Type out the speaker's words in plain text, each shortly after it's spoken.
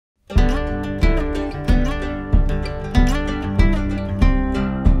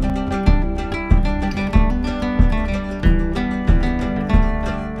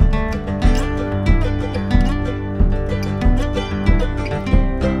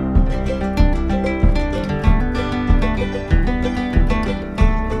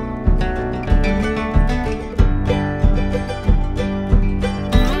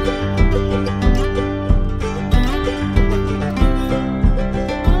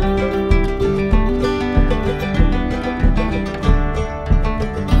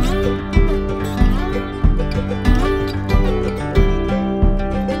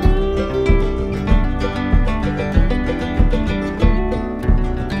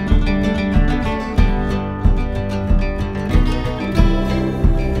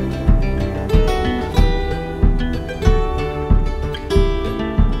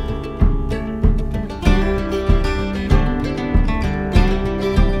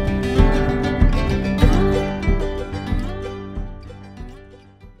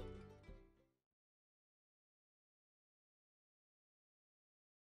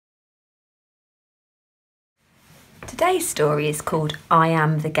Today's story is called I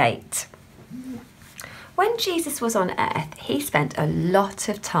Am the Gate. When Jesus was on earth, he spent a lot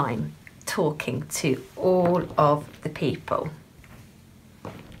of time talking to all of the people.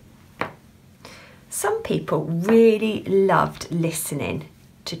 Some people really loved listening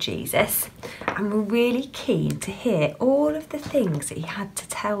to Jesus and were really keen to hear all of the things that he had to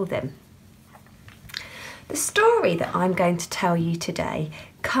tell them. The story that I'm going to tell you today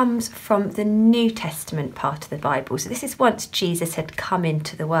comes from the New Testament part of the Bible. So this is once Jesus had come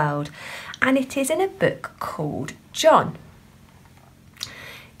into the world, and it is in a book called John.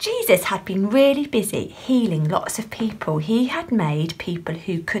 Jesus had been really busy healing lots of people. He had made people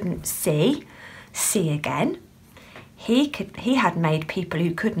who couldn't see again. He had made people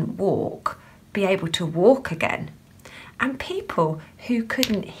who couldn't walk be able to walk again. And people who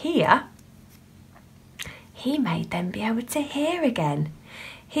couldn't hear, he made them be able to hear again.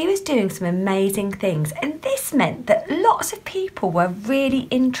 He was doing some amazing things, and this meant that lots of people were really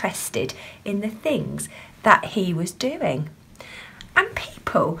interested in the things that he was doing. And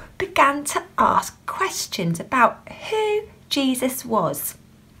people began to ask questions about who Jesus was.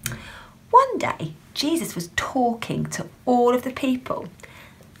 One day, Jesus was talking to all of the people,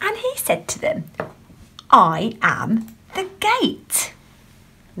 and he said to them, "I am the gate."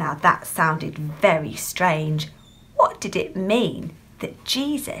 Now that sounded very strange. What did it mean that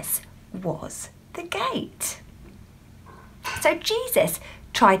Jesus was the gate? So Jesus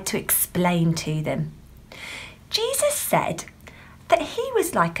tried to explain to them. Jesus said that he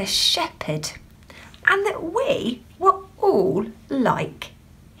was like a shepherd and that we were all like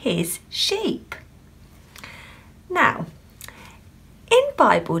his sheep. Now, in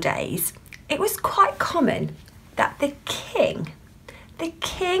Bible days, it was quite common that the king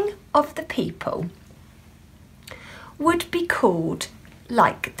of the people, would be called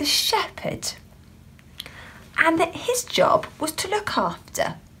like the shepherd, and that his job was to look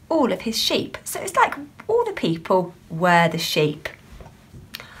after all of his sheep. So it's like all the people were the sheep.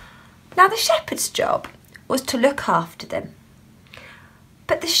 Now the shepherd's job was to look after them,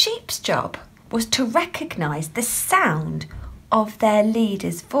 but the sheep's job was to recognise the sound of their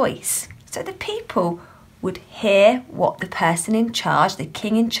leader's voice. So the people would hear what the person in charge, the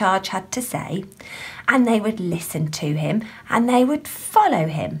king in charge, had to say, and they would listen to him and they would follow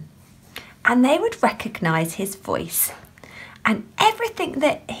him and they would recognise his voice, and everything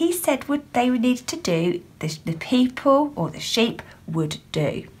that he said they would need to do, the people or the sheep would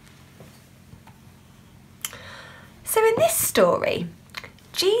do. So in this story,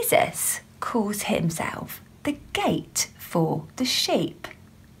 Jesus calls himself the gate for the sheep.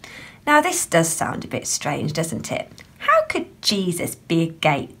 Now this does sound a bit strange, doesn't it? How could Jesus be a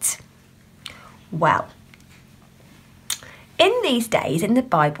gate? Well, in these days, in the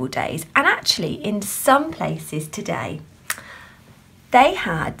Bible days, and actually in some places today, they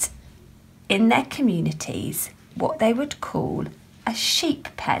had in their communities what they would call a sheep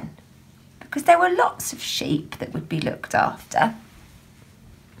pen, because there were lots of sheep that would be looked after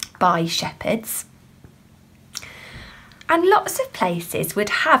by shepherds. And lots of places would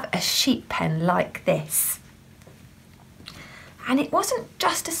have a sheep pen like this. And it wasn't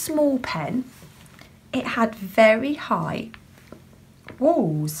just a small pen, it had very high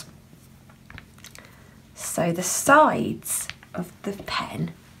walls. So the sides of the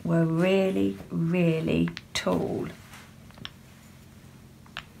pen were really, really tall.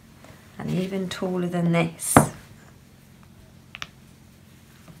 And even taller than this.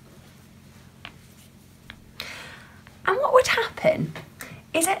 And what would happen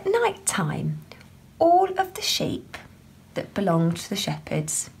is at night time, all of the sheep that belonged to the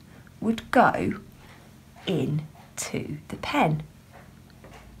shepherds would go into the pen.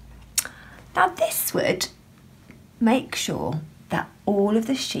 Now this would make sure that all of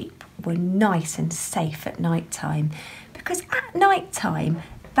the sheep were nice and safe at night time, because at night time,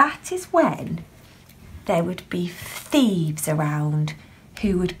 that is when there would be thieves around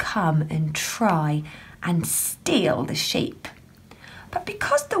who would come and try and steal the sheep. But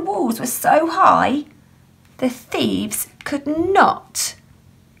because the walls were so high, the thieves could not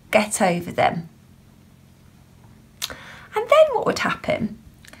get over them. And then what would happen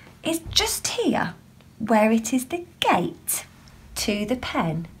is just here, where it is the gate to the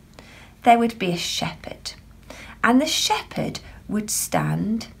pen, there would be a shepherd. And the shepherd would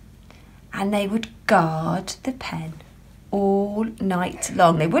stand and they would guard the pen all night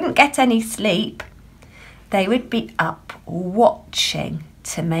long. They wouldn't get any sleep. They would be up watching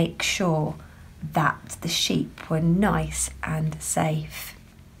to make sure that the sheep were nice and safe.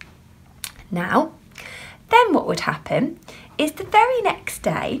 Now, then what would happen is the very next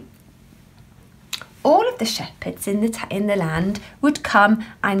day, all of the shepherds in the land would come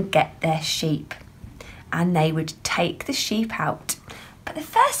and get their sheep, and they would take the sheep out. But the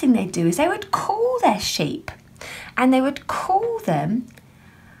first thing they'd do is they would call their sheep, and they would call them,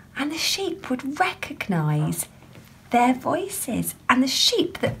 and the sheep would recognise their voices, and the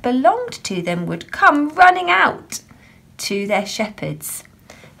sheep that belonged to them would come running out to their shepherds,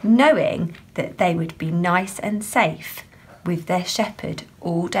 knowing that they would be nice and safe with their shepherd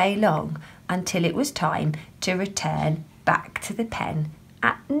all day long until it was time to return back to the pen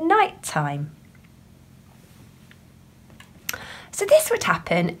at night time. So this would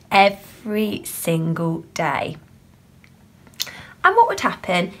happen every single day. And what would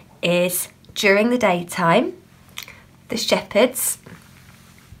happen is during the daytime, the shepherds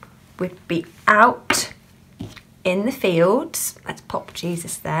would be out in the fields. Let's pop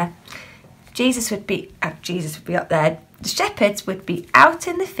Jesus there. Jesus would be up there. The shepherds would be out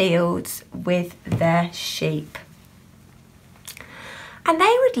in the fields with their sheep. And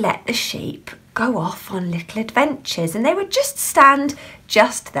they would let the sheep go off on little adventures, and they would just stand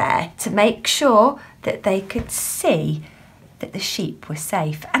just there to make sure that they could see that the sheep were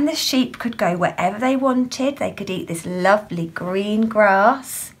safe, and the sheep could go wherever they wanted. They could eat this lovely green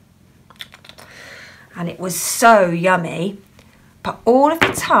grass, and it was so yummy. But all of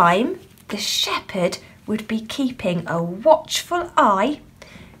the time, the shepherd would be keeping a watchful eye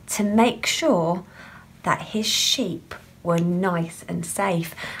to make sure that his sheep were nice and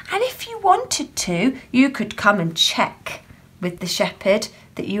safe. And if you wanted to, you could come and check with the shepherd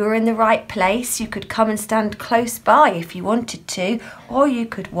that you were in the right place. You could come and stand close by if you wanted to, or you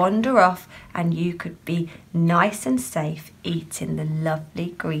could wander off and you could be nice and safe eating the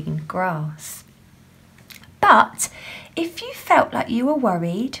lovely green grass. But if you felt like you were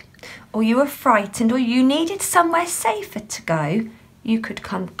worried, or you were frightened, or you needed somewhere safer to go, you could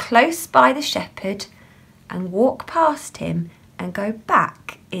come close by the shepherd and walk past him and go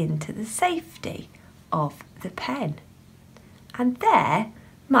back into the safety of the pen. And there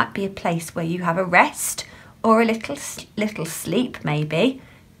might be a place where you have a rest or a little sleep maybe,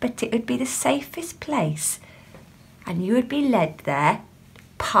 but it would be the safest place, and you would be led there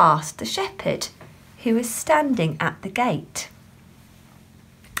past the shepherd who was standing at the gate.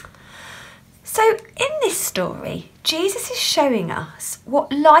 So in this story, Jesus is showing us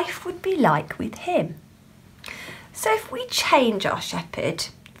what life would be like with him. So if we change our shepherd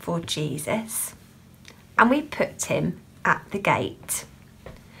for Jesus and we put him at the gate,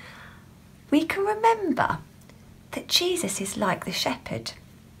 we can remember that Jesus is like the shepherd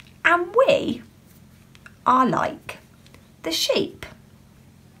and we are like the sheep.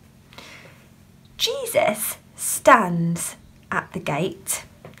 Jesus stands at the gate.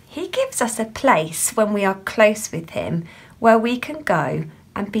 He gives us a place when we are close with him where we can go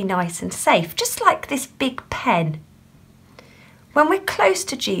and be nice and safe, just like this big pen. When we're close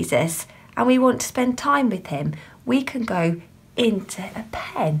to Jesus and we want to spend time with him, we can go into a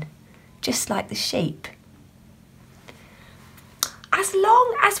pen, just like the sheep. As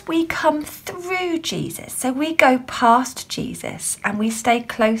long as we come through Jesus, so we go past Jesus and we stay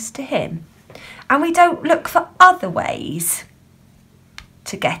close to him, and we don't look for other ways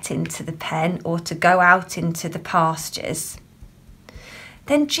to get into the pen or to go out into the pastures,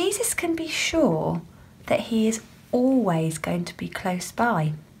 then Jesus can be sure that he is always going to be close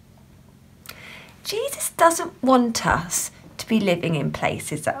by. Jesus doesn't want us to be living in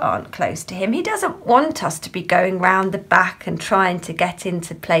places that aren't close to him. He doesn't want us to be going round the back and trying to get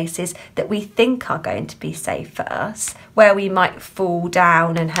into places that we think are going to be safe for us, where we might fall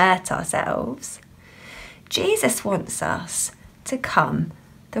down and hurt ourselves. Jesus wants us to come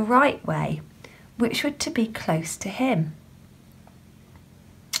the right way, which would to be close to him.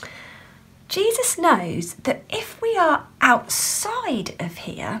 Jesus knows that if we are outside of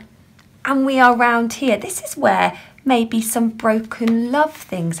here and we are round here, this is where maybe some broken love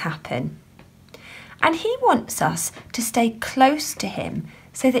things happen. And he wants us to stay close to him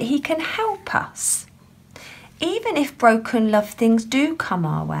so that he can help us, even if broken love things do come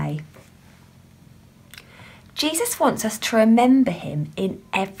our way. Jesus wants us to remember him in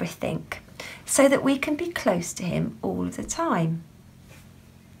everything so that we can be close to him all the time.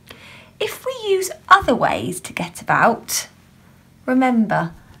 If we use other ways to get about,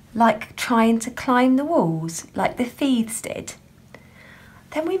 remember, like trying to climb the walls like the thieves did,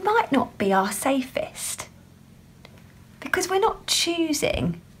 then we might not be our safest, because we're not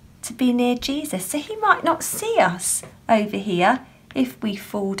choosing to be near Jesus. So he might not see us over here if we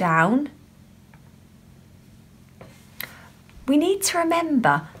fall down. We need to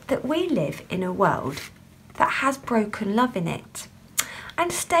remember that we live in a world that has broken love in it.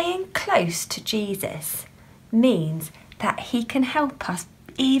 And staying close to Jesus means that he can help us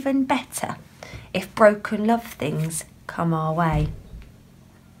even better if broken love things come our way.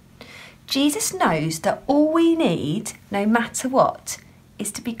 Jesus knows that all we need, no matter what,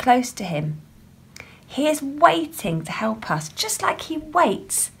 is to be close to him. He is waiting to help us, just like he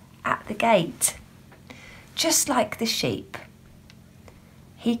waits at the gate. Just like the sheep,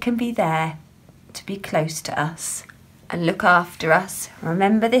 he can be there to be close to us and look after us.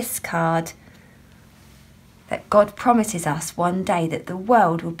 Remember this card, that God promises us one day that the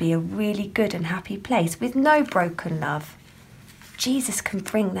world will be a really good and happy place with no broken love. Jesus can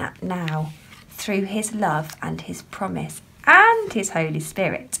bring that now through his love and his promise and his Holy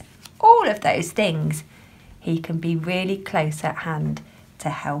Spirit. All of those things, he can be really close at hand to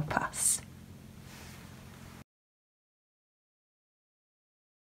help us.